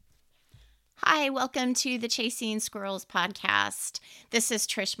Hi, welcome to the Chasing Squirrels podcast. This is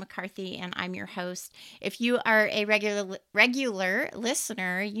Trish McCarthy, and I'm your host. If you are a regular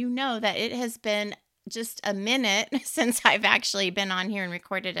listener, you know that it has been just a minute since I've actually been on here and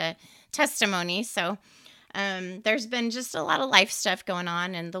recorded a testimony. So there's been just a lot of life stuff going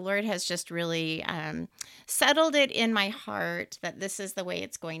on, and the Lord has just really settled it in my heart that this is the way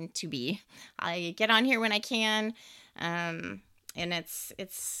it's going to be. I get on here when I can, and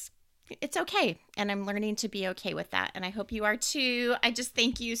it's okay. And I'm learning to be okay with that. And I hope you are too. I just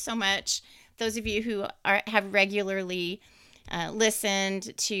thank you so much. Those of you who have regularly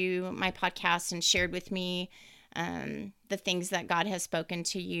listened to my podcast and shared with me the things that God has spoken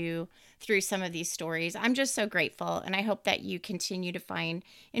to you through some of these stories. I'm just so grateful. And I hope that you continue to find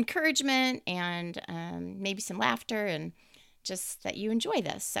encouragement and maybe some laughter and just that you enjoy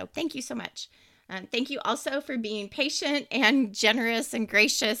this. So thank you so much. Thank you also for being patient and generous and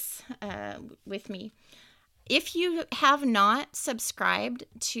gracious with me. If you have not subscribed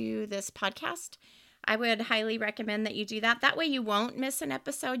to this podcast, I would highly recommend that you do that. That way you won't miss an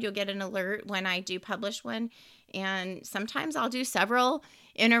episode. You'll get an alert when I do publish one. And sometimes I'll do several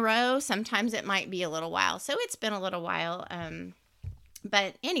in a row. Sometimes it might be a little while. So it's been a little while.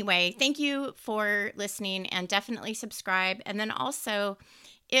 But anyway, thank you for listening and definitely subscribe. And then also,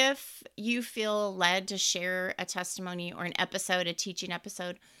 if you feel led to share a testimony or an episode, a teaching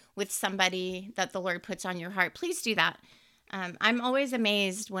episode with somebody that the Lord puts on your heart, please do that. I'm always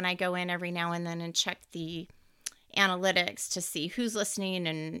amazed when I go in every now and then and check the analytics to see who's listening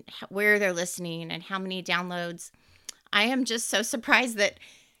and where they're listening and how many downloads. I am just so surprised that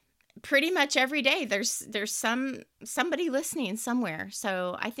pretty much every day there's somebody listening somewhere.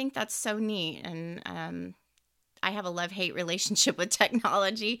 So I think that's so neat. And I have a love-hate relationship with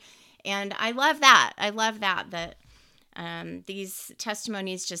technology, and I love that. I love that these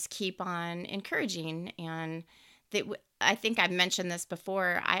testimonies just keep on encouraging. And I think I've mentioned this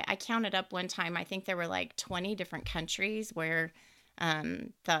before. I counted up one time. I think there were like 20 different countries where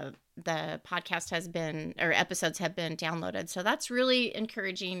the podcast has been, or episodes have been downloaded. So that's really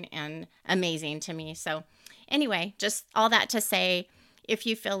encouraging and amazing to me. So anyway, just all that to say, if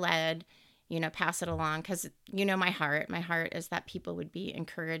you feel led, pass it along, because my heart is that people would be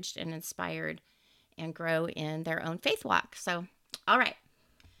encouraged and inspired and grow in their own faith walk. So, all right.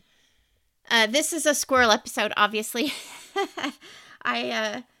 This is a squirrel episode, obviously.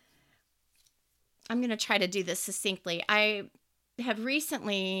 I'm going to try to do this succinctly. I have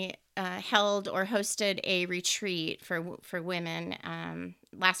recently held or hosted a retreat for women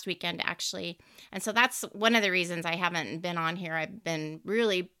last weekend, actually. And so that's one of the reasons I haven't been on here. I've been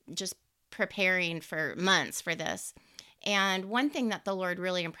really just preparing for months for this. And one thing that the Lord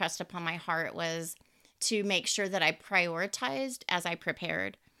really impressed upon my heart was to make sure that I prioritized as I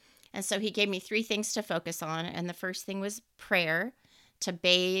prepared. And so he gave me 3 things to focus on. And the first thing was prayer, to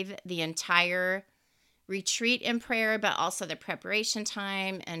bathe the entire retreat in prayer, but also the preparation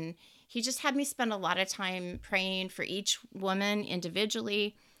time. And he just had me spend a lot of time praying for each woman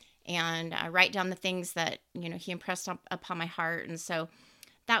individually and write down the things that, he impressed upon my heart. And so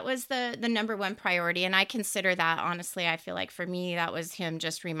that was the number one priority. And I consider that, honestly, I feel like for me, that was him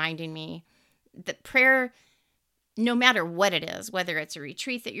just reminding me that prayer, no matter what it is, whether it's a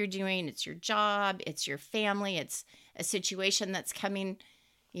retreat that you're doing, it's your job, it's your family, it's a situation that's coming,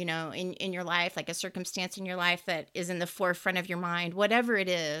 in your life, like a circumstance in your life that is in the forefront of your mind, whatever it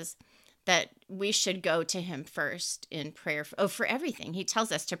is, that we should go to him first in prayer for everything. He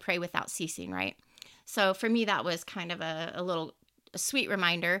tells us to pray without ceasing, right? So for me, that was kind of a sweet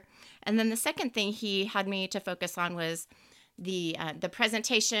reminder. And then the second thing he had me to focus on was the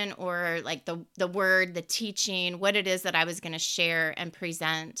presentation, or like the word, the teaching, what it is that I was going to share and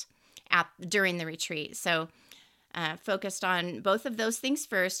present during the retreat. So focused on both of those things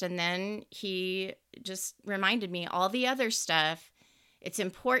first. And then he just reminded me all the other stuff. It's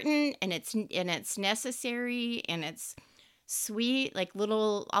important and it's necessary and it's sweet, like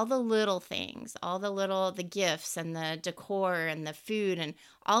all the little things, the gifts and the decor and the food and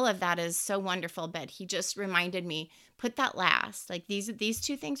all of that is so wonderful. But he just reminded me, put that last. Like these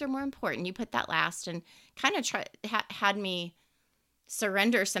 2 things are more important. You put that last, and kind of had me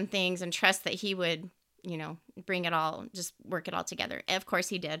surrender some things and trust that he would, bring it all, just work it all together. Of course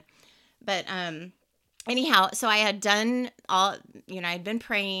he did. But anyhow, so I had done all, I'd been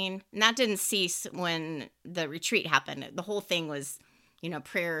praying, and that didn't cease when the retreat happened. The whole thing was,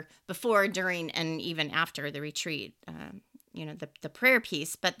 prayer before, during, and even after the retreat, the prayer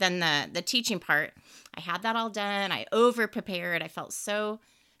piece. But then the teaching part, I had that all done. I over prepared. I felt so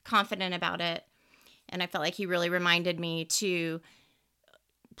confident about it. And I felt like he really reminded me to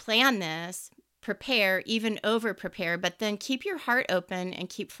plan this prepare, even over prepare, but then keep your heart open and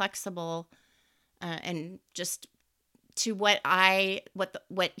keep flexible, and just to what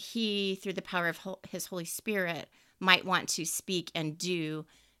he, through the power of his Holy Spirit, might want to speak and do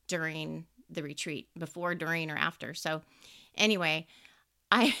during the retreat, before, during, or after. So anyway,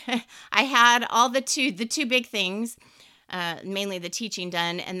 I I had all the two big things, mainly the teaching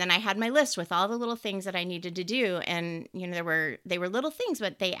done, and then I had my list with all the little things that I needed to do, and they were little things,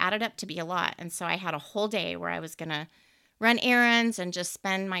 but they added up to be a lot. And so I had a whole day where I was gonna run errands and just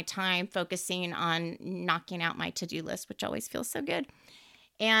spend my time focusing on knocking out my to-do list, which always feels so good.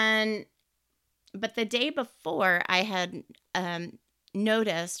 But the day before, I had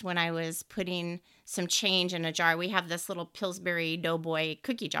noticed when I was putting some change in a jar. We have this little Pillsbury Doughboy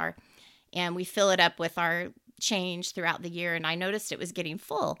cookie jar, and we fill it up with our change throughout the year, and I noticed it was getting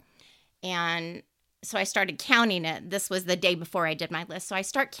full. And so I started counting it. This was the day before I did my list. So I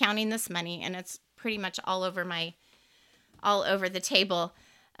start counting this money, and it's pretty much all over the table.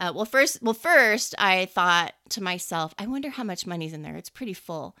 First I thought to myself, I wonder how much money's in there. It's pretty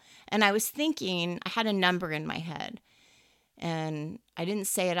full. And I was thinking, I had a number in my head, and I didn't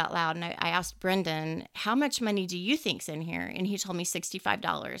say it out loud. And I asked Brendan, how much money do you think's in here? And he told me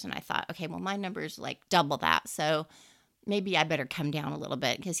 $65. And I thought, okay, well, my number's like double that. So maybe I better come down a little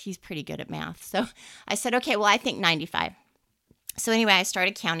bit, because he's pretty good at math. So I said, okay, well, I think 95. So anyway, I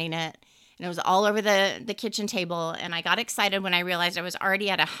started counting it, and it was all over the kitchen table. And I got excited when I realized I was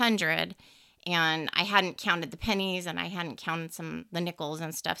already at 100, and I hadn't counted the pennies, and I hadn't counted the nickels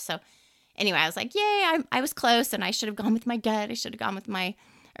and stuff. So anyway, I was like, yay, I was close, and I should have gone with my gut. I should have gone with my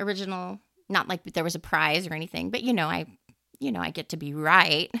original, not like there was a prize or anything, but I get to be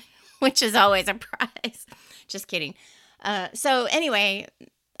right, which is always a prize. Just kidding. So anyway,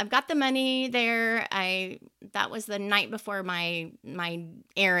 I've got the money there. That was the night before my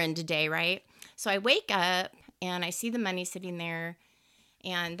errand day, right? So I wake up and I see the money sitting there.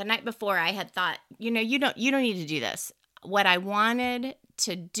 And the night before, I had thought, you don't need to do this. What I wanted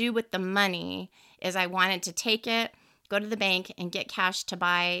to do with the money is I wanted to take it, go to the bank, and get cash to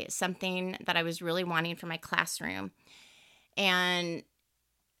buy something that I was really wanting for my classroom. And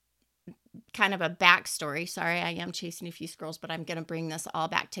kind of a backstory. Sorry, I am chasing a few squirrels, but I'm going to bring this all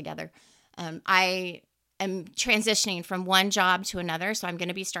back together. I am transitioning from one job to another, so I'm going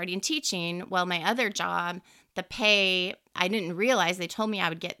to be starting teaching. Well, my other job, the pay, I didn't realize. They told me I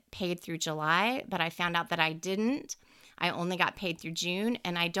would get paid through July, but I found out that I didn't. I only got paid through June,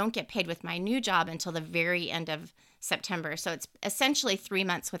 and I don't get paid with my new job until the very end of September. So it's essentially 3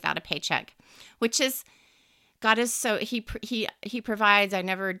 months without a paycheck, which is, God is so, he provides. I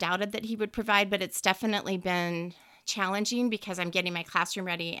never doubted that he would provide, but it's definitely been challenging because I'm getting my classroom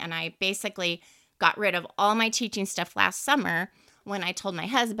ready. And I basically got rid of all my teaching stuff last summer when I told my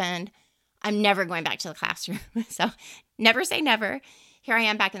husband, I'm never going back to the classroom. So never say never. Here I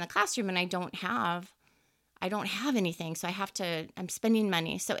am back in the classroom, and I don't have anything. So I'm spending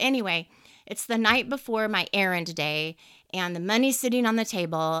money. So anyway, it's the night before my errand day, and the money's sitting on the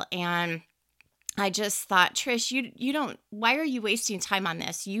table, and I just thought, Trish, why are you wasting time on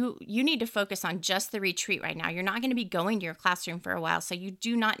this? You need to focus on just the retreat right now. You're not going to be going to your classroom for a while, so you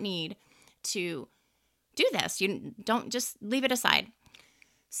do not need to do this. You don't, just leave it aside.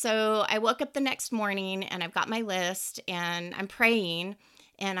 So I woke up the next morning, and I've got my list, and I'm praying,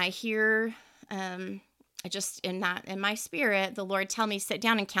 and I hear, in my spirit, the Lord tell me, sit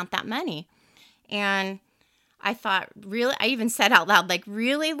down and count that money. And I thought, really? I even said out loud, like,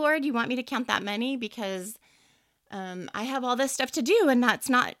 really, Lord, you want me to count that money? Because I have all this stuff to do, and that's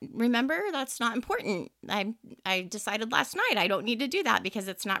not important. I decided last night I don't need to do that because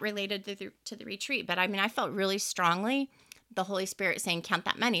it's not related to the retreat. But I felt really strongly the Holy Spirit saying, count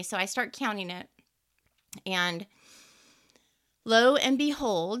that money. So I start counting it, and lo and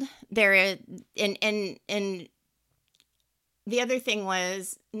behold, there is, and the other thing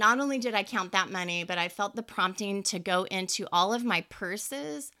was, not only did I count that money, but I felt the prompting to go into all of my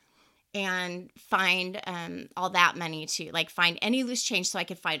purses and find all that money too, like find any loose change, so I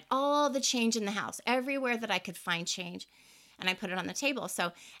could find all the change in the house, everywhere that I could find change, and I put it on the table.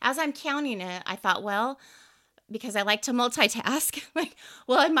 So as I'm counting it, I thought, well, because I like to multitask,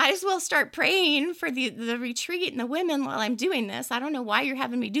 I might as well start praying for the retreat and the women while I'm doing this. I don't know why you're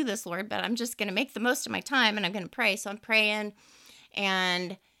having me do this, Lord, but I'm just going to make the most of my time, and I'm going to pray. So I'm praying,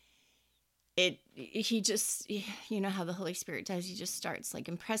 and he just, how the Holy Spirit does, he just starts like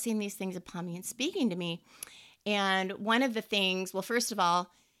impressing these things upon me and speaking to me. And one of the things, well, first of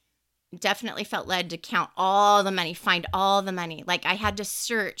all, definitely felt led to count all the money, find all the money. Like I had to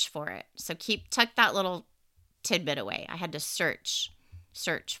search for it. So tuck that little tidbit away. I had to search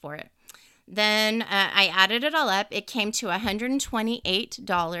for it. Then I added it all up. It came to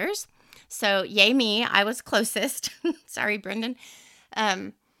 $128. So yay me, I was closest. Sorry, Brendan.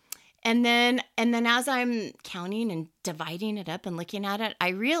 Um, and then as I'm counting and dividing it up and looking at it, I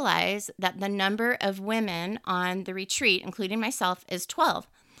realize that the number of women on the retreat, including myself, is 12.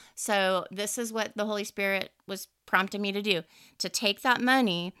 So this is what the Holy Spirit was prompting me to do, to take that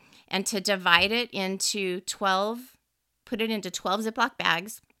money and to divide it into 12, put it into 12 Ziploc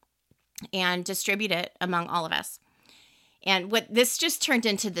bags and distribute it among all of us. And what this just turned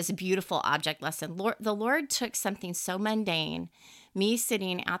into this beautiful object lesson. The Lord took something so mundane, me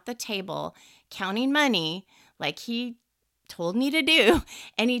sitting at the table counting money like he told me to do,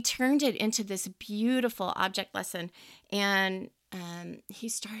 and he turned it into this beautiful object lesson. And he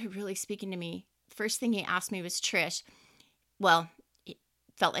started really speaking to me. First thing he asked me was, Trish, well, it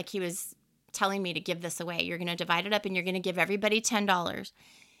felt like he was telling me to give this away. You're going to divide it up and you're going to give everybody $10.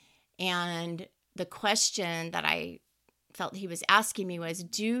 And the question that I felt he was asking me was,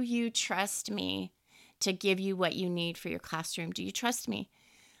 do you trust me to give you what you need for your classroom? Do you trust me?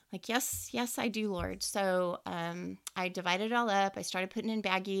 Like, yes, I do, Lord. So I divided it all up. I started putting in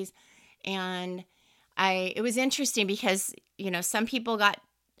baggies, and it was interesting because, some people got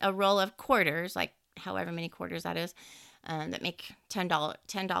a roll of quarters, like however many quarters that is, that make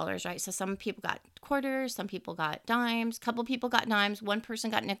 $10, right? So some people got quarters, some people got dimes, a couple people got dimes, one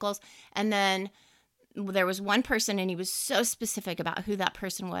person got nickels, and then there was one person, and he was so specific about who that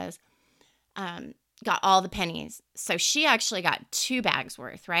person was, got all the pennies. So she actually got 2 bags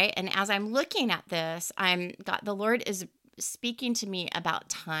worth, right? And as I'm looking at this, the Lord is speaking to me about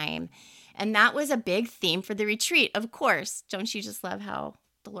time. And that was a big theme for the retreat. Of course, don't you just love how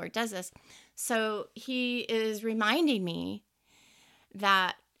the Lord does this? So he is reminding me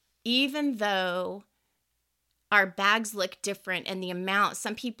that even though our bags look different and the amount,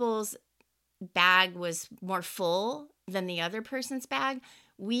 some people's bag was more full than the other person's bag,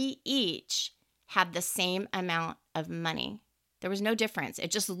 we each had the same amount of money. There was no difference. It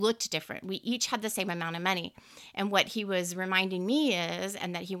just looked different. We each had the same amount of money. And what he was reminding me is,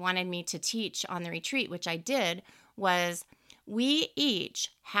 and that he wanted me to teach on the retreat, which I did, was we each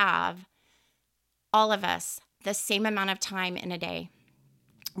have, all of us, the same amount of time in a day.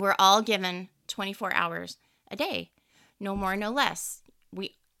 We're all given 24 hours a day, no more, no less.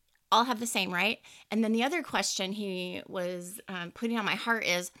 We all have the same, right? And then the other question he was putting on my heart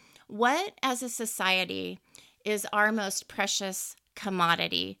is, what as a society is our most precious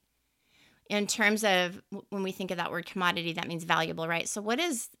commodity? In terms of, when we think of that word commodity, that means valuable, right? So what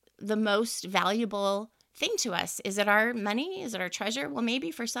is the most valuable thing to us? Is it our money? Is it our treasure? Well,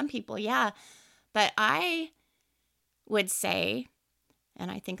 maybe for some people, yeah. But I would say, and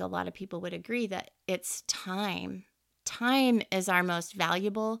I think a lot of people would agree, that it's time. Time is our most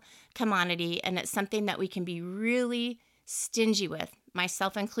valuable commodity, and it's something that we can be really stingy with,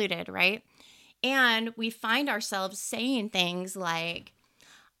 myself included, right? And we find ourselves saying things like,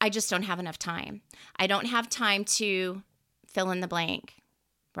 I just don't have enough time. I don't have time to fill in the blank,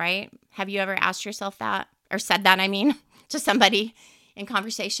 right? Have you ever asked yourself that, or said that, to somebody in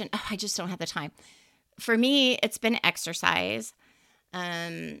conversation? Oh, I just don't have the time. For me, it's been exercise.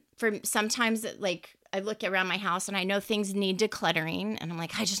 For sometimes, like, I look around my house and I know things need decluttering, and I'm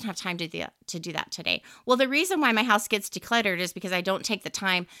like, I just don't have time to do that today. Well, the reason why my house gets decluttered is because I don't take the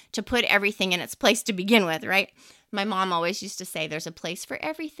time to put everything in its place to begin with, right? My mom always used to say, there's a place for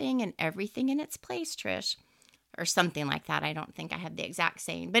everything and everything in its place, Trish, or something like that. I don't think I have the exact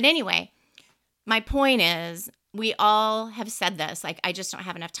saying. But anyway, my point is, we all have said this, like, I just don't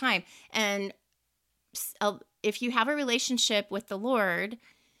have enough time. And if you have a relationship with the Lord,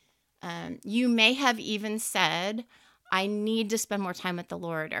 you may have even said, I need to spend more time with the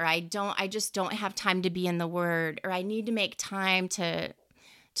Lord, or I just don't have time to be in the Word, or I need to make time to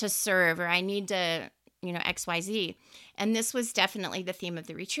serve, or I need to, XYZ. And this was definitely the theme of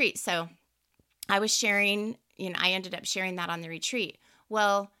the retreat. So I was sharing, I ended up sharing that on the retreat.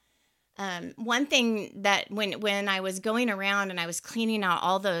 Well, one thing that when I was going around and I was cleaning out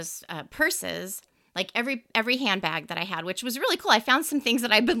all those purses, like every handbag that I had, which was really cool. I found some things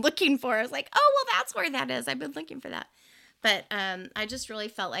that I've been looking for. I was like, oh, well, that's where that is. I've been looking for that. But I just really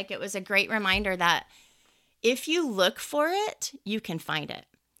felt like it was a great reminder that if you look for it, you can find it.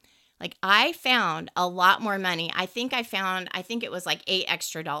 Like, I found a lot more money. I think it was like $8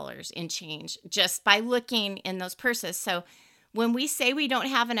 extra in change just by looking in those purses. So when we say we don't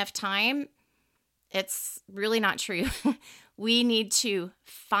have enough time, it's really not true. We need to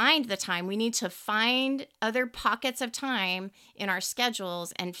find the time. We need to find other pockets of time in our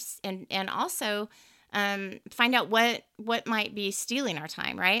schedules, and also find out what might be stealing our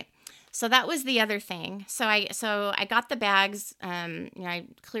time, right? So that was the other thing. So I got the bags. I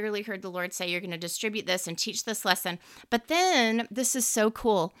clearly heard the Lord say, you're going to distribute this and teach this lesson. But then this is so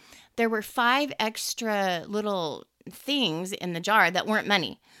cool. There were 5 extra little things in the jar that weren't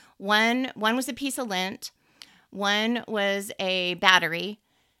money. One was a piece of lint. One was a battery.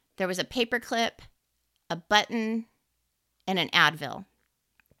 There was a paper clip, a button, and an Advil,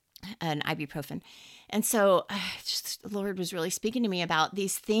 an ibuprofen. And so just the Lord was really speaking to me about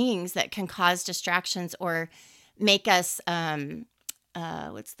these things that can cause distractions or make us,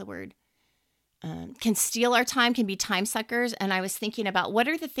 what's the word? Can steal our time, can be time suckers. And I was thinking about what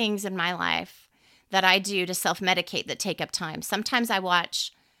are the things in my life that I do to self-medicate that take up time. Sometimes I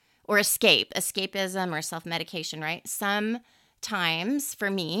watch or escapism or self-medication, right? Sometimes for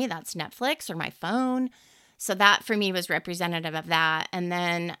me, that's Netflix or my phone. So that for me was representative of that. And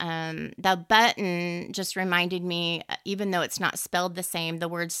then the button just reminded me, even though it's not spelled the same, the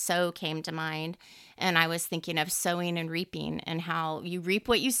word sow came to mind. And I was thinking of sowing and reaping and how you reap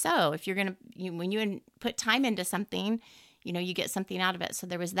what you sow. If you're going to, when you put time into something, you get something out of it. So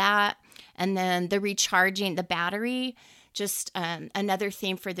there was that. And then the recharging, the battery, just another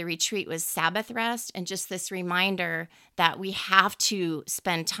theme for the retreat was Sabbath rest, and just this reminder that we have to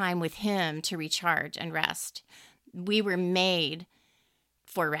spend time with Him to recharge and rest. We were made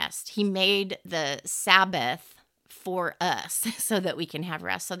for rest. He made the Sabbath for us so that we can have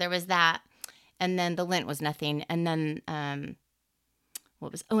rest. So there was that. And then the lint was nothing. And then and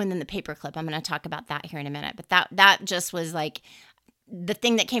then the paper clip. I'm going to talk about that here in a minute. But that just was like the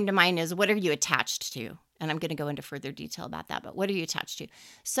thing that came to mind is, what are you attached to? And I'm going to go into further detail about that, but what are you attached to?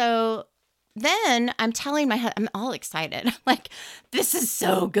 So then I'm telling my husband, I'm all excited. Like, this is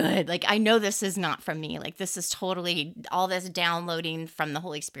so good. Like, I know this is not from me. Like, this is totally all this downloading from the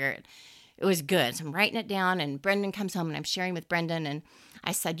Holy Spirit. It was good. So I'm writing it down, and Brendan comes home and I'm sharing with Brendan. And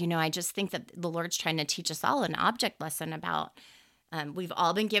I said, I just think that the Lord's trying to teach us all an object lesson about we've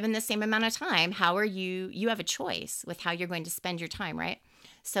all been given the same amount of time. How are you have a choice with how you're going to spend your time, right?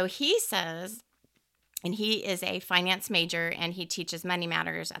 So he says, and he is a finance major and he teaches money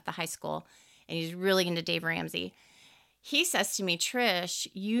matters at the high school, and he's really into Dave Ramsey. He says to me, Trish,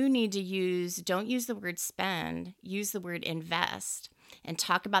 you need to don't use the word spend, use the word invest, and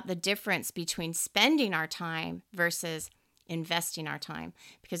talk about the difference between spending our time versus investing our time,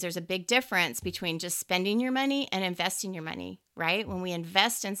 because there's a big difference between just spending your money and investing your money, right? When we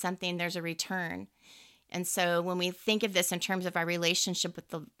invest in something, there's a return. And so when we think of this in terms of our relationship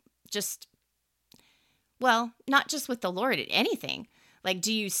with not just with the Lord, anything. Like,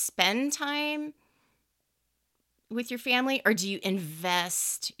 do you spend time with your family, or do you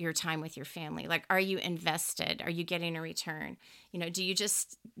invest your time with your family? Like, are you invested? Are you getting a return? Do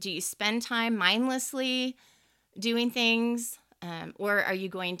you spend time mindlessly doing things? Or are you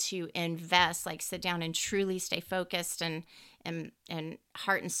going to invest, like sit down and truly stay focused and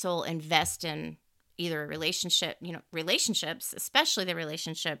heart and soul invest in either a relationship, relationships, especially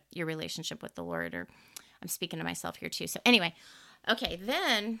your relationship with the Lord, or I'm speaking to myself here too. So anyway, okay,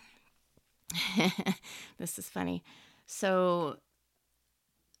 then this is funny. So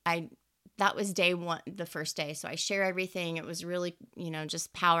that was day one, the first day. So I share everything. It was really,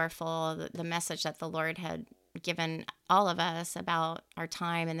 just powerful. The message that the Lord had given all of us about our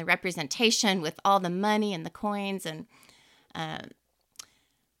time and the representation with all the money and the coins. And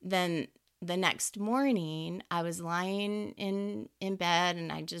then the next morning I was lying in bed,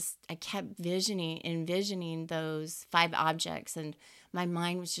 and I kept envisioning those 5 objects, and my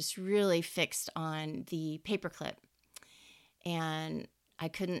mind was just really fixed on the paperclip, and I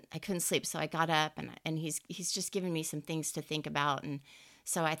couldn't sleep. So I got up, and he's just given me some things to think about. And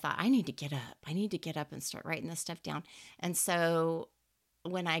so I thought, I need to get up and start writing this stuff down. And so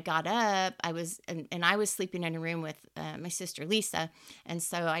when I got up, I was sleeping in a room with my sister Lisa, and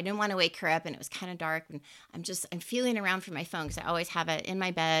so I didn't want to wake her up, and it was kind of dark, and I'm feeling around for my phone because I always have it in my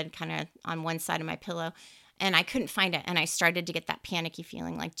bed, kind of on one side of my pillow, and I couldn't find it, and I started to get that panicky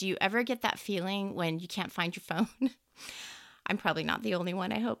feeling. Like, do you ever get that feeling when you can't find your phone? I'm probably not the only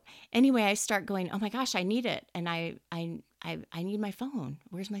one, I hope. Anyway, I start going, oh my gosh, I need it, and I need my phone.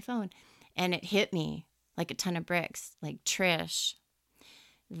 Where's my phone? And it hit me like a ton of bricks. Like, Trish,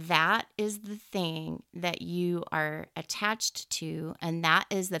 that is the thing that you are attached to, and that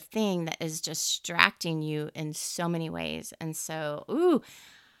is the thing that is distracting you in so many ways. And so,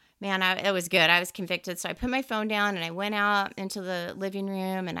 man, it was good. I was convicted. So I put my phone down, and I went out into the living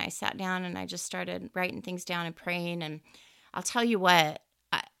room, and I sat down, and I just started writing things down and praying. And I'll tell you what,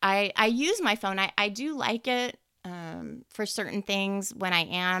 I use my phone. I do like it. for certain things when I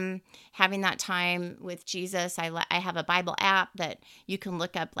am having that time with Jesus. I have a Bible app that you can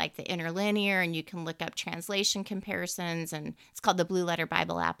look up like the interlinear, and you can look up translation comparisons, and it's called the Blue Letter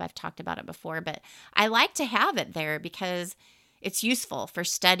Bible app. I've talked about it before, but I like to have it there because it's useful for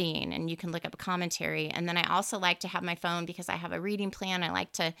studying, and you can look up a commentary. And then I also like to have my phone because I have a reading plan. I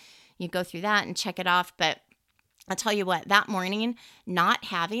like to go through that and check it off. But I'll tell you what, that morning, not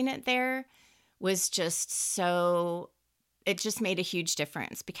having it there was just so, it just made a huge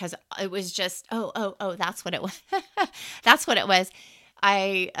difference because it was just, oh, that's what it was. That's what it was.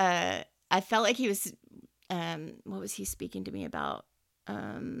 I felt like he was, what was he speaking to me about?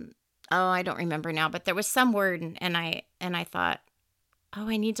 I don't remember now, but there was some word, and I thought, oh,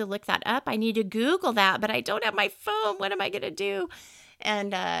 I need to look that up. I need to Google that, but I don't have my phone. What am I going to do?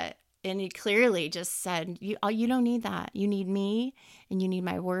 And he clearly just said, you don't need that. You need me, and you need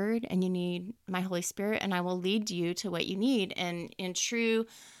my word, and you need my Holy Spirit, and I will lead you to what you need. And in true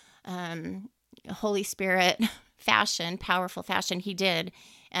Holy Spirit fashion, powerful fashion, he did.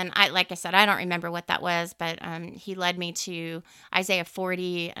 And like I said, I don't remember what that was, but he led me to Isaiah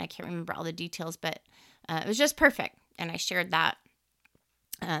 40. I can't remember all the details, but it was just perfect. And I shared that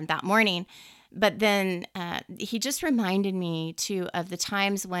that morning. But then he just reminded me too of the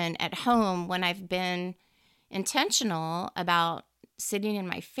times when at home, when I've been intentional about sitting in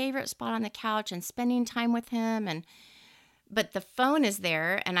my favorite spot on the couch and spending time with him. But the phone is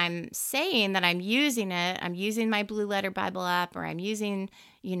there, and I'm saying that I'm using it. I'm using my Blue Letter Bible app, or I'm using,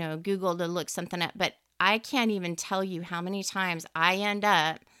 Google to look something up. But I can't even tell you how many times I end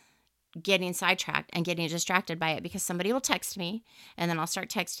up getting sidetracked and getting distracted by it because somebody will text me, and then I'll start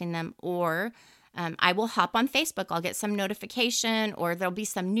texting them, or I will hop on Facebook. I'll get some notification, or there'll be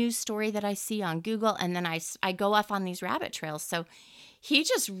some news story that I see on Google, and then I go off on these rabbit trails. So he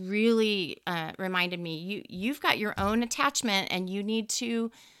just really reminded me, you've got your own attachment, and you need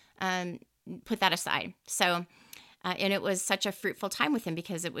to put that aside. So and it was such a fruitful time with him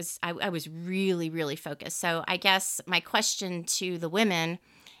because I was really, really focused. So I guess my question to the women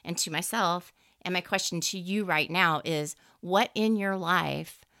and to myself, and my question to you right now is, what in your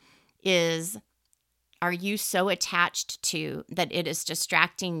life are you so attached to that it is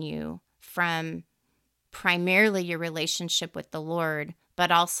distracting you from primarily your relationship with the Lord,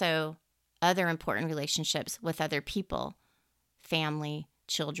 but also other important relationships with other people, family,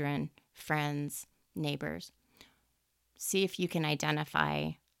 children, friends, neighbors? See if you can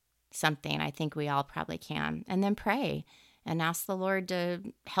identify something. I think we all probably can. And then pray and ask the Lord to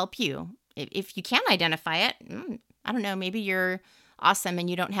help you. If you can't identify it, I don't know, maybe you're awesome and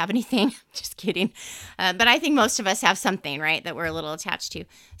you don't have anything. Just kidding. But I think most of us have something, right, that we're a little attached to.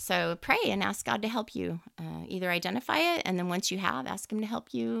 So pray and ask God to help you either identify it, and then once you have, ask him to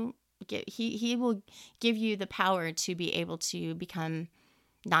help you. He will give you the power to be able to become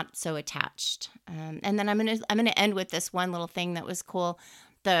not so attached. And then I'm gonna end with this one little thing that was cool.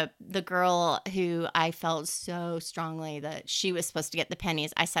 The girl who I felt so strongly that she was supposed to get the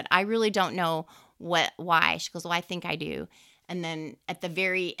pennies. I said, I really don't know why. She goes, well, I think I do. And then at the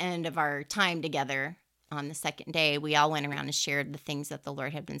very end of our time together on the second day, we all went around and shared the things that the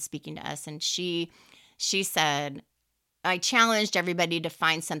Lord had been speaking to us. And she said, I challenged everybody to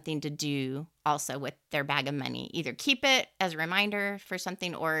find something to do also with their bag of money. Either keep it as a reminder for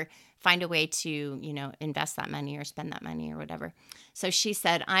something, or find a way to, invest that money or spend that money or whatever. So she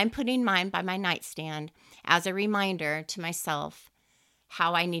said, I'm putting mine by my nightstand as a reminder to myself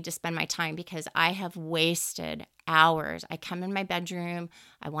how I need to spend my time, because I have wasted hours. I come in my bedroom,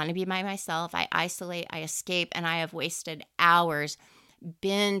 I want to be by myself, I isolate, I escape, and I have wasted hours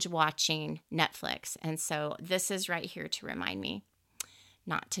binge watching Netflix. And so this is right here to remind me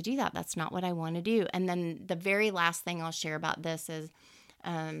not to do that. That's not what I want to do. And then the very last thing I'll share about this is,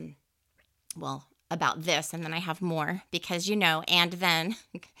 about this, and then I have more because, and then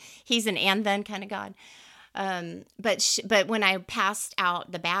he's an and then kind of God. But when I passed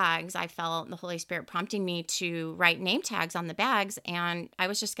out the bags, I felt the Holy Spirit prompting me to write name tags on the bags. And I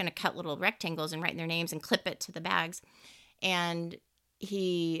was just going to cut little rectangles and write their names and clip it to the bags. And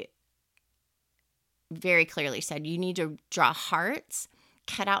he very clearly said, you need to draw hearts,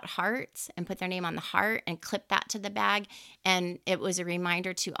 cut out hearts and put their name on the heart and clip that to the bag. And it was a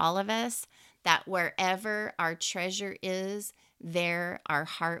reminder to all of us that wherever our treasure is, there our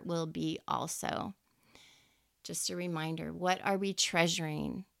heart will be also. Just a reminder, what are we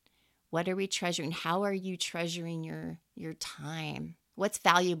treasuring? What are we treasuring? How are you treasuring your time? What's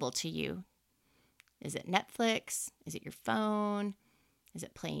valuable to you? Is it Netflix? Is it your phone? Is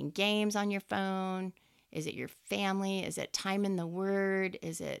it playing games on your phone? Is it your family? Is it time in the Word?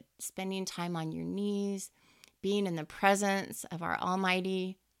 Is it spending time on your knees? being in the presence of our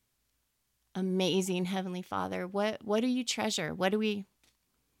almighty, amazing Heavenly Father. What do you treasure? What do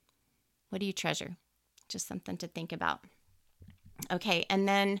you treasure? Just something to think about. Okay, and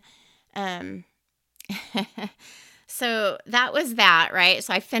then so that was that, right?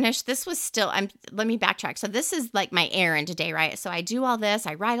 So I finished. This was still, let me backtrack. So this is like my errand today, right? So I do all this,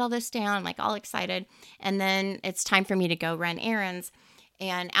 I write all this down, I'm like all excited. And then it's time for me to go run errands.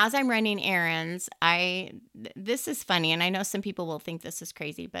 And as I'm running errands, this is funny. And I know some people will think this is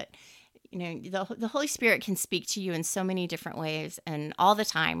crazy, but you know, the Holy Spirit can speak to you in so many different ways and all the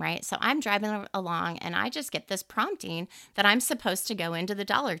time, right? So I'm driving along and I just get this prompting that I'm supposed to go into the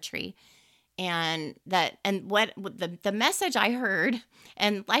Dollar Tree. And what the message I heard,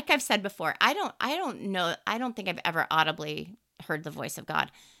 and like I've said before, I don't think I've ever audibly heard the voice of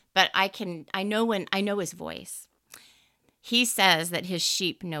God, but I know his voice. He says that his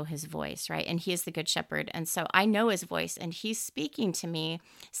sheep know his voice, right? And he is the good shepherd. And so I know his voice, and he's speaking to me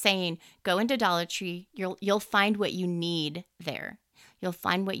saying, go into Dollar Tree. You'll find what you need there. You'll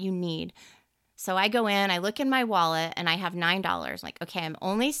find what you need. So I go in, I look in my wallet, and I have $9. Like, okay, I'm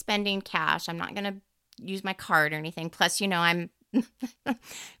only spending cash. I'm not going to use my card or anything. Plus, you know, I'm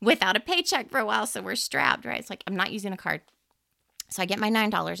without a paycheck for a while, so we're strapped, right? It's like, I'm not using a card. So I get my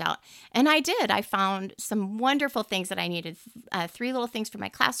 $9 out. And I did. I found some wonderful things that I needed. 3 little things for my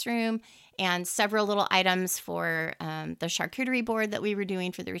classroom and several little items for the charcuterie board that we were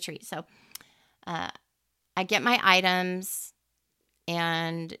doing for the retreat. So I get my items,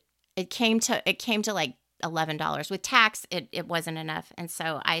 and it came to like $11. With tax, it wasn't enough. And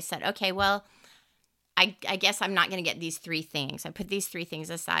so I said, okay, well, I guess I'm not going to get these 3 things. I put these 3 things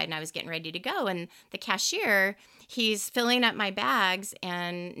aside, and I was getting ready to go. And the cashier, he's filling up my bags.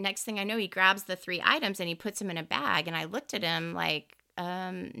 And next thing I know, he grabs the 3 items and he puts them in a bag. And I looked at him like,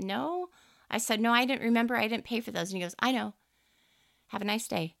 no. I said, no, I didn't remember. I didn't pay for those. And he goes, I know. Have a nice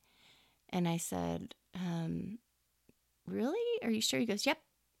day. And I said, really? Are you sure? He goes, yep.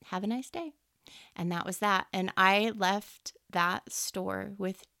 Have a nice day. And that was that. And I left that store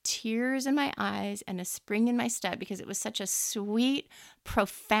with tears in my eyes and a spring in my step, because it was such a sweet,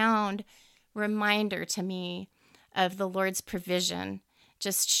 profound reminder to me of the Lord's provision.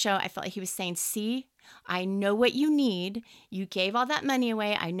 I felt like he was saying, see, I know what you need. You gave all that money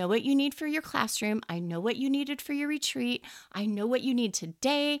away. I know what you need for your classroom. I know what you needed for your retreat. I know what you need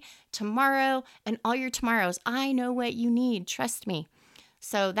today, tomorrow, and all your tomorrows. I know what you need. Trust me.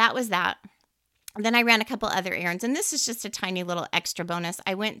 So that was that. And then I ran a couple other errands, and this is just a tiny little extra bonus.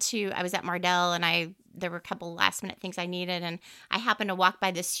 I was at Mardel, and there were a couple last minute things I needed, and I happened to walk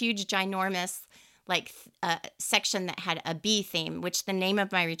by this huge, ginormous, section that had a bee theme, which the name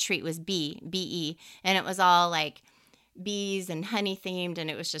of my retreat was B-E, and it was all like bees and honey themed, and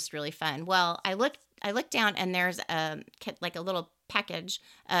it was just really fun. Well, I looked down, and there's a little package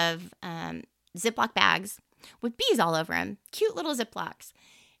of Ziploc bags with bees all over them, cute little Ziplocs.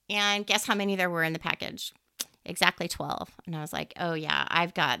 And guess how many there were in the package? Exactly 12. And I was like, oh yeah,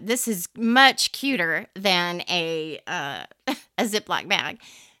 this is much cuter than a Ziploc bag.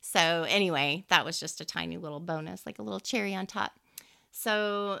 So anyway, that was just a tiny little bonus, like a little cherry on top.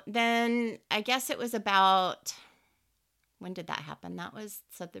 So then I guess it was about, when did that happen?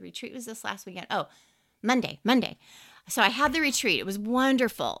 So the retreat was this last weekend. Oh, Monday. So I had the retreat. It was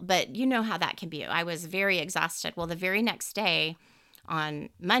wonderful, but you know how that can be. I was very exhausted. Well, the very next day, on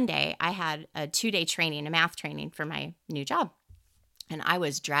Monday, I had a 2-day training, a math training for my new job. And I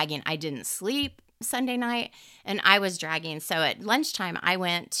was dragging. I didn't sleep Sunday night, and I was dragging. So at lunchtime, I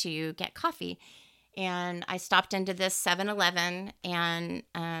went to get coffee, and I stopped into this 7-Eleven, and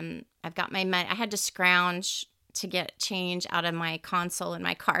I've got my money. I had to scrounge to get change out of my console in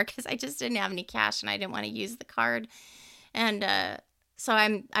my car because I just didn't have any cash, and I didn't want to use the card. And so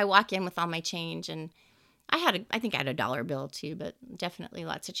I walk in with all my change, and I think I had a dollar bill too, but definitely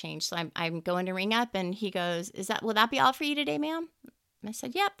lots of change. So I'm going to ring up, and he goes, will that be all for you today, ma'am? And I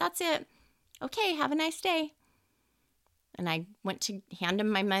said, yep, that's it. Okay, have a nice day. And I went to hand him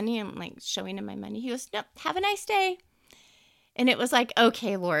my money, and like showing him my money. He goes, nope, have a nice day. And it was like,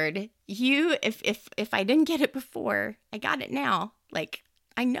 okay, Lord, if I didn't get it before, I got it now. Like,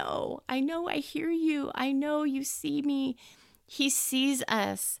 I know, I hear you. I know you see me. He sees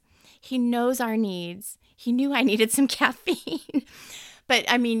us. He knows our needs. He knew I needed some caffeine. But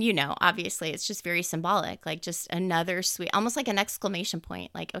I mean, obviously it's just very symbolic, like just another sweet, almost like an exclamation point.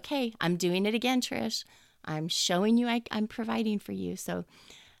 Like, okay, I'm doing it again, Trish. I'm showing you I'm providing for you. So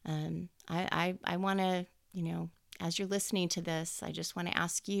I want to, as you're listening to this, I just want to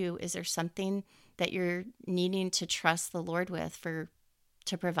ask you, is there something that you're needing to trust the Lord with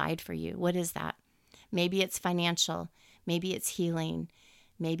to provide for you? What is that? Maybe it's financial. Maybe it's healing.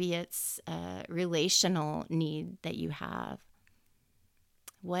 Maybe it's a relational need that you have.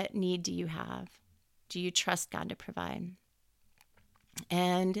 What need do you have? Do you trust God to provide?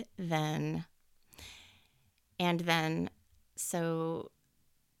 And then, so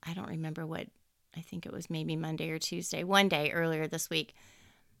I don't remember what, I think it was maybe Monday or Tuesday, one day earlier this week,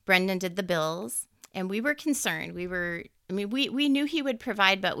 Brendan did the bills, and we were concerned. We knew he would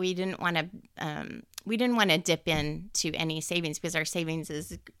provide, but we didn't want to dip into any savings because our savings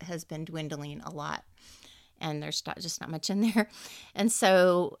has been dwindling a lot, and there's just not much in there. And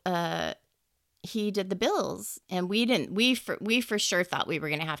so he did the bills, and we for sure thought we were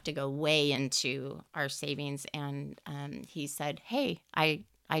going to have to go way into our savings. And he said, "Hey, I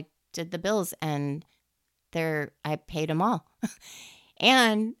did the bills, and I paid them all."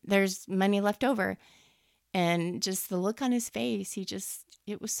 And there's money left over. And just the look on his face,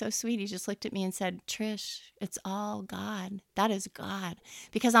 it was so sweet. He just looked at me and said, "Trish, it's all God. That is God."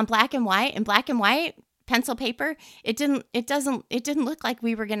 Because on black and white, pencil paper, it didn't look like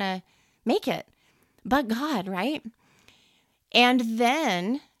we were going to make it. But God, right? And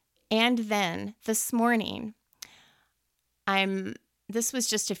then this morning, this was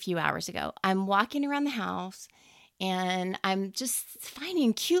just a few hours ago. I'm walking around the house, and I'm just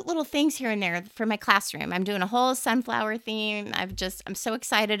finding cute little things here and there for my classroom. I'm doing a whole sunflower theme. I'm so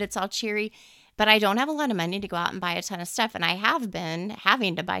excited. It's all cheery, but I don't have a lot of money to go out and buy a ton of stuff. And I have been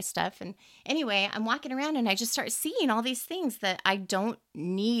having to buy stuff. And anyway, I'm walking around, and I just start seeing all these things that I don't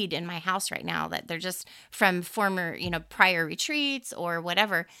need in my house right now, that they're just from former, prior retreats or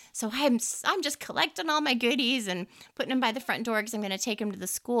whatever. So I'm just collecting all my goodies and putting them by the front door because I'm going to take them to the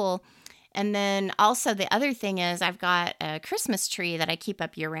school. And then also the other thing is I've got a Christmas tree that I keep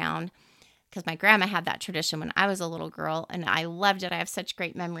up year round because my grandma had that tradition when I was a little girl, and I loved it. I have such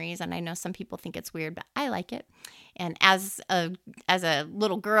great memories, and I know some people think it's weird, but I like it. And as a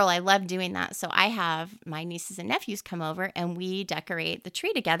little girl, I love doing that. So I have my nieces and nephews come over, and we decorate the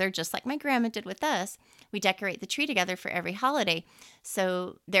tree together, just like my grandma did with us. We decorate the tree together for every holiday.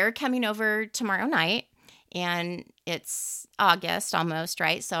 So they're coming over tomorrow night. And it's August almost,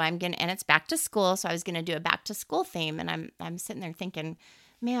 right? So and it's back to school. So I was gonna do a back to school theme, and I'm sitting there thinking,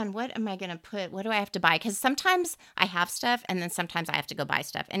 man, what am I gonna put? What do I have to buy? Because sometimes I have stuff, and then sometimes I have to go buy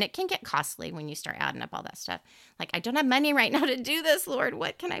stuff, and it can get costly when you start adding up all that stuff. Like, I don't have money right now to do this, Lord.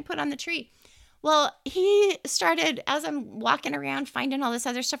 What can I put on the tree? Well, he started, as I'm walking around finding all this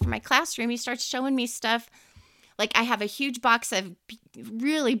other stuff for my classroom, he starts showing me stuff. Like, I have a huge box of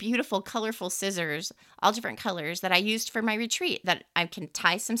really beautiful, colorful scissors, all different colors, that I used for my retreat, that I can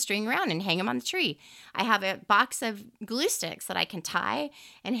tie some string around and hang them on the tree. I have a box of glue sticks that I can tie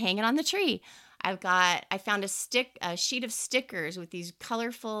and hang it on the tree. I found a sheet of stickers with these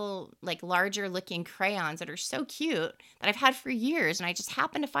colorful, like, larger looking crayons that are so cute that I've had for years, and I just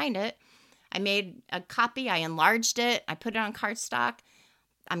happened to find it. I made a copy. I enlarged it. I put it on cardstock.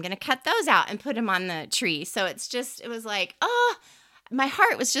 I'm going to cut those out and put them on the tree. So it was like, my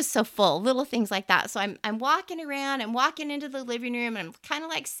heart was just so full, little things like that. So I'm walking around, I'm walking into the living room, and I'm kind of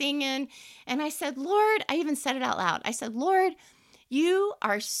like singing. And I said, Lord, I even said it out loud. I said, Lord, you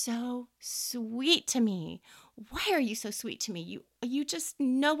are so sweet to me. Why are you so sweet to me? You just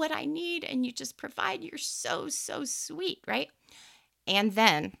know what I need, and you just provide. You're so, so sweet, right? And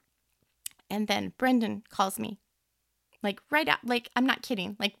then Brendan calls me. Like, right out, like, I'm not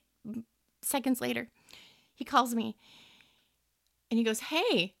kidding, like, seconds later, he calls me, and he goes,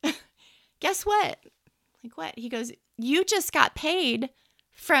 "Hey, guess what?" Like, what? He goes, "You just got paid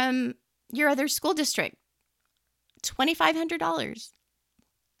from your other school district, $2,500.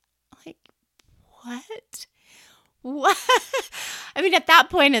 Like, what? What? I mean, at that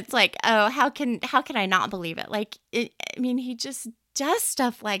point, it's like, oh, how can I not believe it? Like, he just does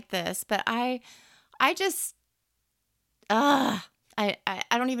stuff like this, but I just, I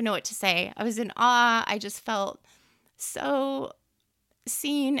don't even know what to say. I was in awe. I just felt so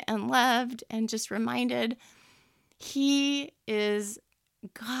seen and loved, and just reminded He is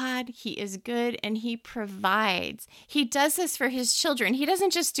God. He is good, and He provides. He does this for His children. He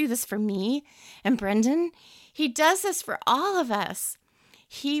doesn't just do this for me and Brendan. He does this for all of us.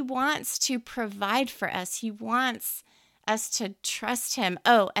 He wants to provide for us. He wants us to trust Him.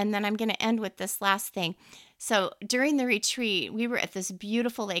 Oh, and then I'm going to end with this last thing. So during the retreat, we were at this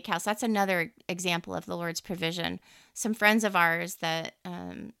beautiful lake house. That's another example of the Lord's provision. Some friends of ours that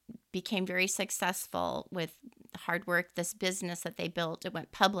became very successful with hard work, this business that they built, it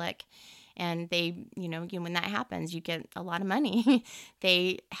went public. And they, when that happens, you get a lot of money.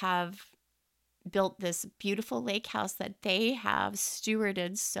 They have built this beautiful lake house that they have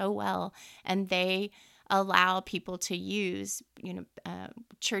stewarded so well. And they allow people to use,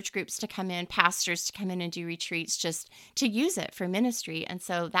 church groups to come in, pastors to come in and do retreats, just to use it for ministry. And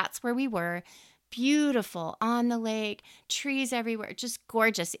so that's where we were. Beautiful on the lake, trees everywhere, just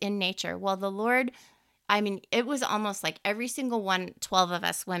gorgeous in nature. Well, the Lord, it was almost like every single 12 of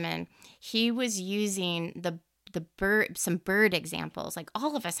us women, he was using some bird examples. Like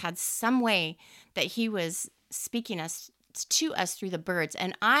all of us had some way that he was speaking to us through the birds.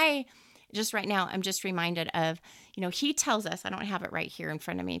 And right now, I'm just reminded of, he tells us, I don't have it right here in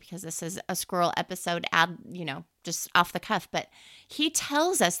front of me because this is a squirrel episode, just off the cuff, but he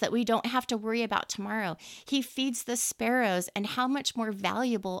tells us that we don't have to worry about tomorrow. He feeds the sparrows, and how much more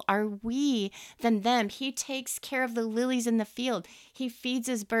valuable are we than them? He takes care of the lilies in the field. He feeds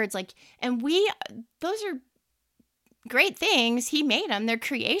his birds, and those are great things. He made them, they're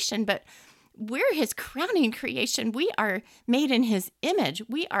creation, but we're his crowning creation. We are made in his image.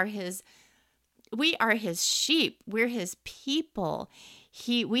 We are his sheep. We're his people.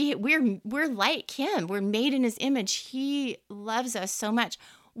 We're like him. We're made in his image. He loves us so much.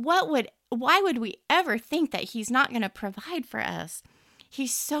 Why would we ever think that he's not going to provide for us?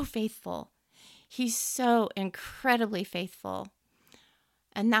 He's so faithful. He's so incredibly faithful.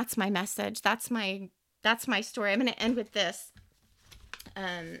 And that's my message. That's my story. I'm going to end with this.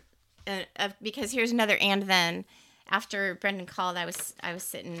 Because here's another and then. After Brendan called, I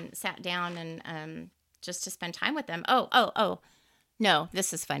was sat down and just to spend time with them. Oh, no,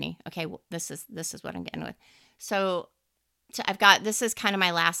 this is funny. Okay, well, this is what I'm getting with. So this is kind of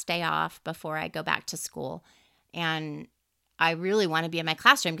my last day off before I go back to school, and I really want to be in my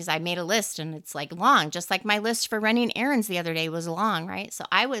classroom because I made a list and it's long, just like my list for running errands the other day was long, right? So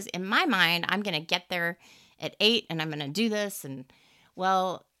I was in my mind, I'm gonna get there at 8 and I'm gonna do this, and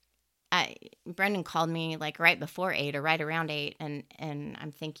well. Brendan called me right before 8 or right around 8. And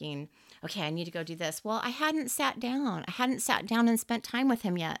I'm thinking, okay, I need to go do this. Well, I hadn't sat down and spent time with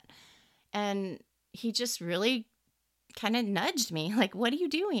him yet. And he just really kind of nudged me. What are you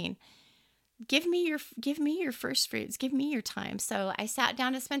doing? Give me your first fruits. Give me your time. So I sat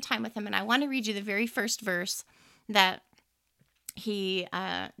down to spend time with him. And I want to read you the very first verse that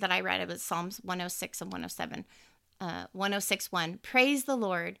that I read. It was Psalms 106 and 107. 106:1. Praise the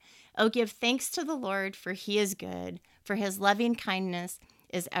Lord. Oh, give thanks to the Lord, for he is good, for his loving kindness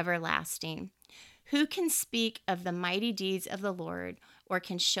is everlasting. Who can speak of the mighty deeds of the Lord, or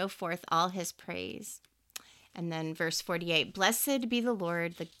can show forth all his praise? And then verse 48, blessed be the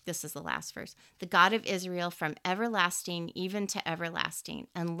Lord, this is the last verse, the God of Israel from everlasting even to everlasting.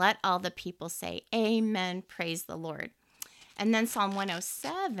 And let all the people say, amen, praise the Lord. And then Psalm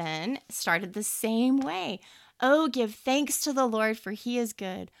 107 started the same way. Oh, give thanks to the Lord, for he is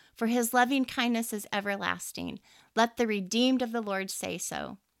good, for his loving kindness is everlasting. Let the redeemed of the Lord say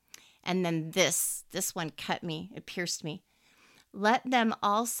so. And then this one cut me, it pierced me. Let them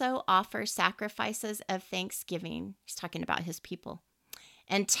also offer sacrifices of thanksgiving. He's talking about his people.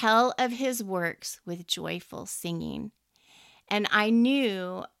 And tell of his works with joyful singing. And I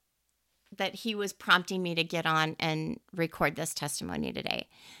knew that he was prompting me to get on and record this testimony today.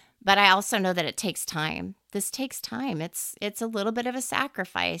 But I also know that it takes time. This takes time. It's a little bit of a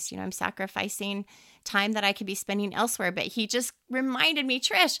sacrifice. I'm sacrificing time that I could be spending elsewhere. But he just reminded me,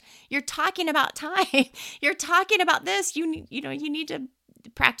 Trish, you're talking about time. You're talking about this. You need to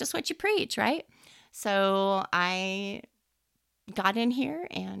practice what you preach, right? So I got in here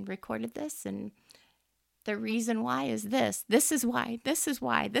and recorded this. And the reason why is this. This is why. This is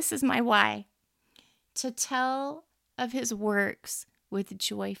why. This is my why. To tell of his works with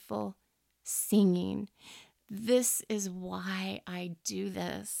joyful singing. This is why I do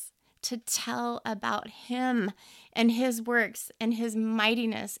this, to tell about him and his works and his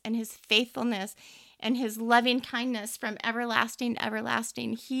mightiness and his faithfulness and his loving kindness from everlasting to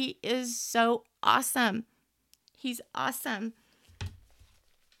everlasting. He is so awesome. He's awesome.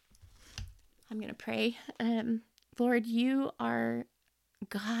 I'm going to pray. Lord, you are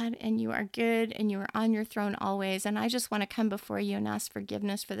God, and you are good, and you are on your throne always. And I just want to come before you and ask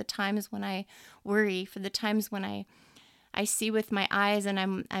forgiveness for the times when I worry, for the times when I see with my eyes and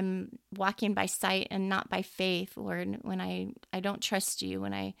I'm walking by sight and not by faith, Lord, when I don't trust you,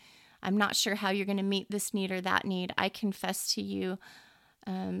 when I'm not sure how you're going to meet this need or that need. I confess to you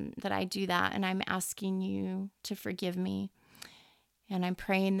that I do that, and I'm asking you to forgive me. And I'm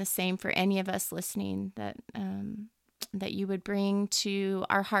praying the same for any of us listening, that you would bring to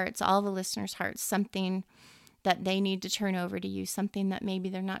our hearts, all the listeners' hearts, something that they need to turn over to you, something that maybe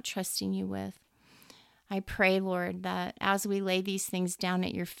they're not trusting you with. I pray, Lord, that as we lay these things down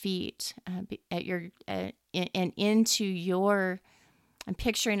at your feet, and into your I'm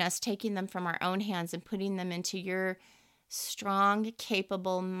picturing us taking them from our own hands and putting them into your strong,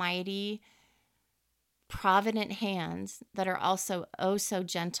 capable, mighty, provident hands that are also oh so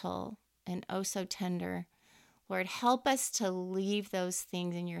gentle and oh so tender. Lord, help us to leave those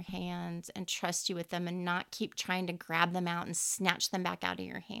things in your hands and trust you with them and not keep trying to grab them out and snatch them back out of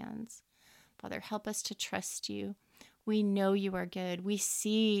your hands. Father, help us to trust you. We know you are good. We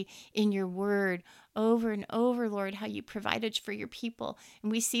see in your word over and over, Lord, how you provided for your people.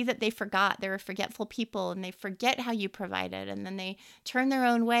 And we see that they forgot. They're a forgetful people and they forget how you provided. And then they turn their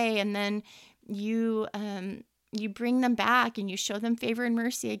own way. And then you bring them back and you show them favor and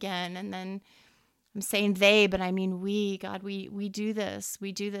mercy again. And then I'm saying they, but I mean we, God, we do this.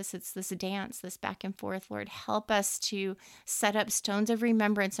 We do this. It's this dance, this back and forth. Lord, help us to set up stones of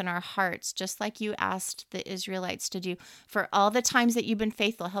remembrance in our hearts, just like you asked the Israelites to do. For all the times that you've been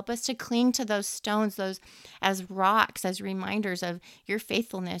faithful, help us to cling to those stones, those as rocks, as reminders of your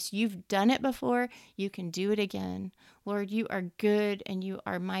faithfulness. You've done it before. You can do it again. Lord, you are good and you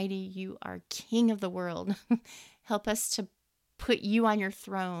are mighty. You are King of the world. Help us to put you on your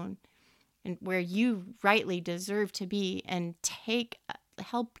throne and where you rightly deserve to be, and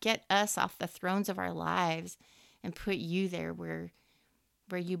help get us off the thrones of our lives and put you there where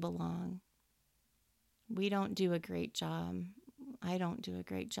you belong. We don't do a great job. I don't do a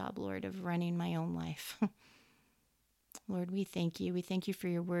great job, Lord, of running my own life. Lord, we thank you. We thank you for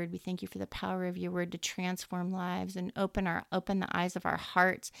your word. We thank you for the power of your word to transform lives and open the eyes of our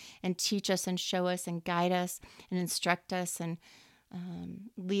hearts and teach us and show us and guide us and instruct us and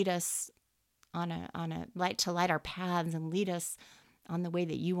lead us on a light to light our paths and lead us on the way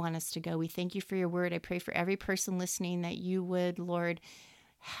that you want us to go. We thank you for your word. I pray for every person listening that you would, Lord,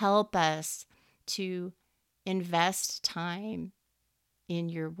 help us to invest time in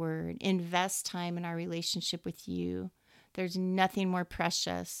your word, invest time in our relationship with you. There's nothing more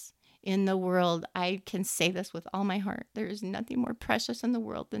precious in the world. I can say this with all my heart. There is nothing more precious in the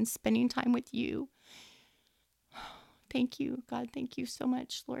world than spending time with you. Thank you, God. Thank you so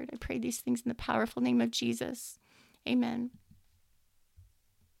much, Lord. I pray these things in the powerful name of Jesus. Amen.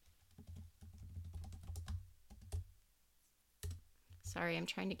 Sorry, I'm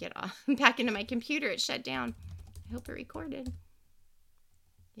trying to get back into my computer. It shut down. I hope it recorded.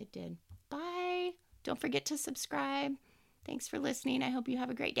 It did. Bye. Don't forget to subscribe. Thanks for listening. I hope you have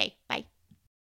a great day. Bye.